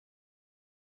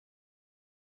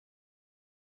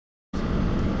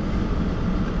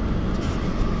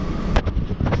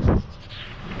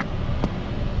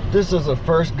This is the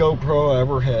first GoPro I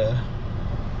ever had.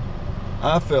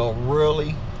 I feel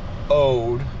really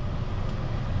old.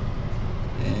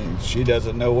 And she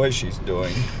doesn't know what she's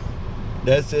doing.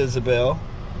 That's Isabel.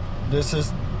 This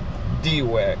is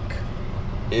Wack.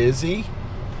 Izzy,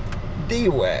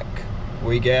 Wack.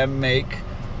 We gotta make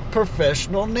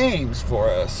professional names for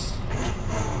us.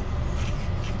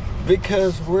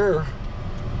 Because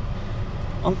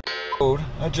I'm old.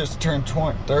 I just turned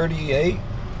 38.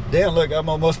 Damn, look, I'm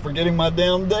almost forgetting my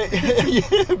damn day.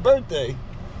 Birthday.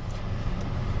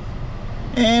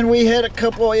 And we had a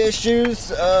couple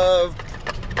issues of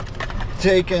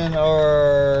taking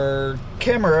our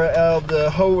camera out of the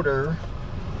holder.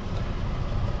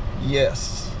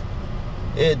 Yes,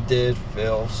 it did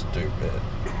feel stupid.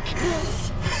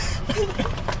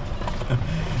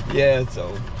 Yeah,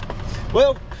 so,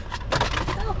 well,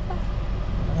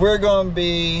 we're going to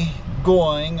be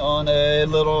going on a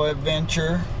little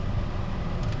adventure.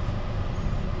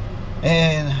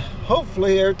 And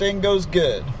hopefully everything goes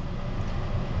good.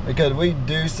 Because we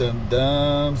do some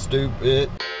dumb, stupid.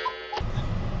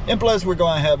 And plus we're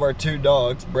going to have our 2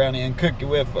 dogs, Brownie and Cookie,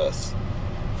 with us.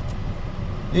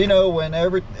 You know, when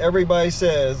everybody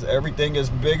says everything is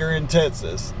bigger in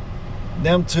Texas,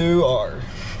 them 2 are.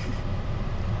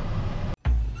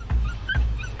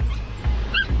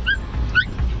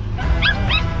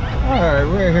 Alright,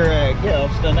 we're here at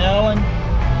Galveston Island.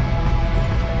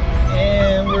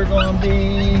 And we're going to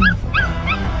be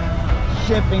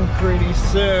shipping pretty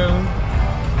soon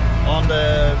on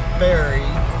the ferry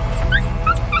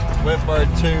with our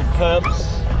 2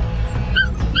 pups,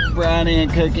 Brownie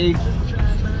and Cookie.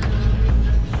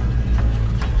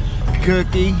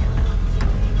 Cookie,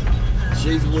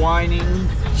 she's whining.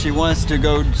 She wants to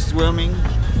go swimming.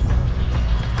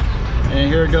 And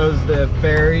here goes the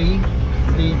ferry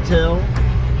detail.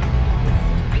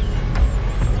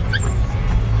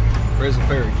 Where's the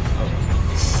ferry? Oh.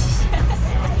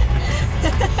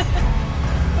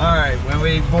 Alright, when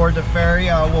we board the ferry,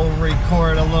 I will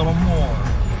record a little more.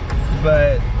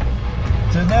 But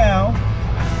to now,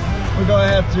 we're going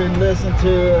to have to listen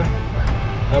to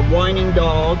a whining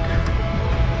dog.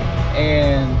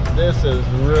 And this is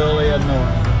really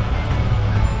annoying.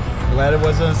 Glad it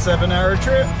wasn't a 7-hour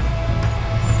trip.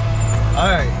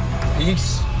 Alright,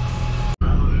 peace.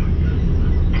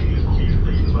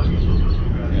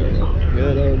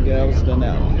 Good old Galveston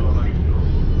Island.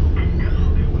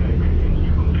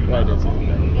 What is it?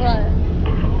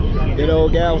 What? Good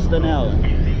old Galveston Island.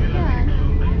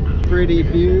 Yeah. Pretty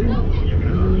view.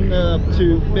 Not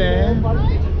too bad.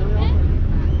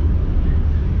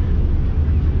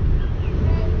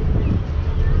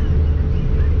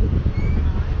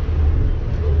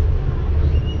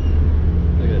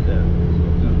 Look at that.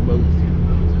 Boats.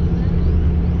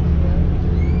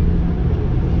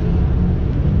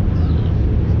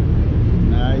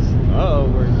 Nice. Uh-oh,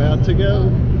 we're about to go.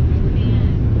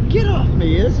 Get off me,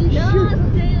 Izzy. No, shoot.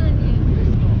 Stay on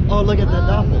you. Oh, look at that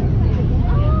dolphin.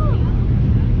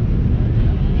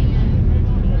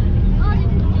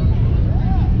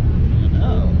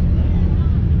 Oh.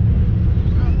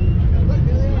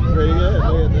 Pretty good,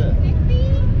 look at that.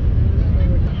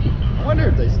 I wonder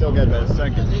if they still got that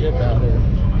second ship out there.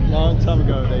 A long time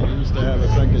ago, they used to have a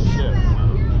second ship.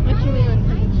 What you mean,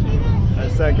 a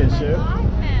second ship? A second ship?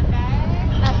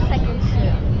 A second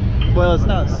ship. Well, it's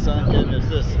not sunken, it's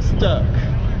just stuck.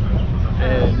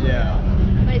 And yeah.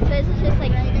 But it says it's just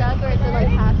like stuck, or is it like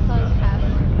half sunk, half,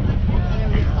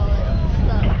 whatever you call it,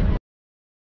 stuck?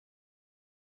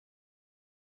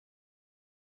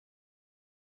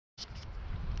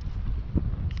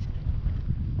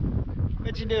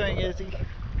 What you doing, Izzy?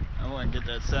 I want to get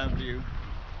that sun view.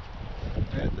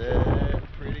 Look at that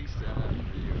pretty sun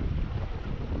view.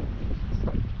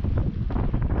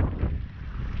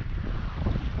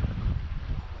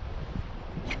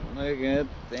 Look at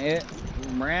that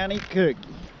brownie cookie.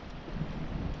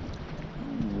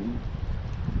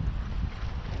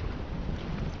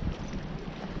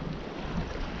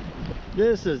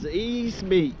 This is East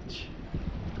Beach.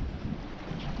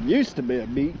 Used to be a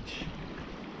beach.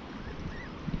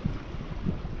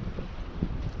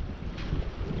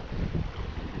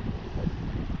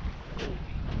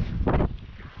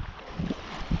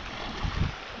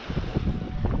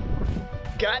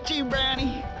 Got you,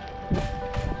 Brownie.